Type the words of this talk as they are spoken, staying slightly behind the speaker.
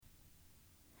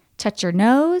Touch your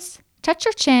nose, touch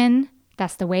your chin.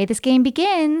 That's the way this game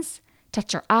begins.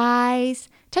 Touch your eyes,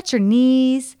 touch your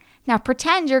knees. Now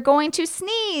pretend you're going to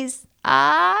sneeze.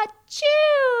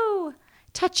 Achoo!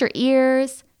 Touch your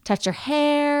ears, touch your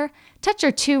hair, touch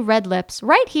your 2 red lips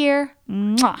right here.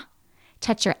 Mwah!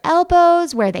 Touch your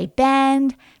elbows where they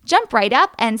bend. Jump right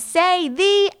up and say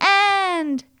the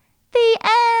end. The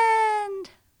end.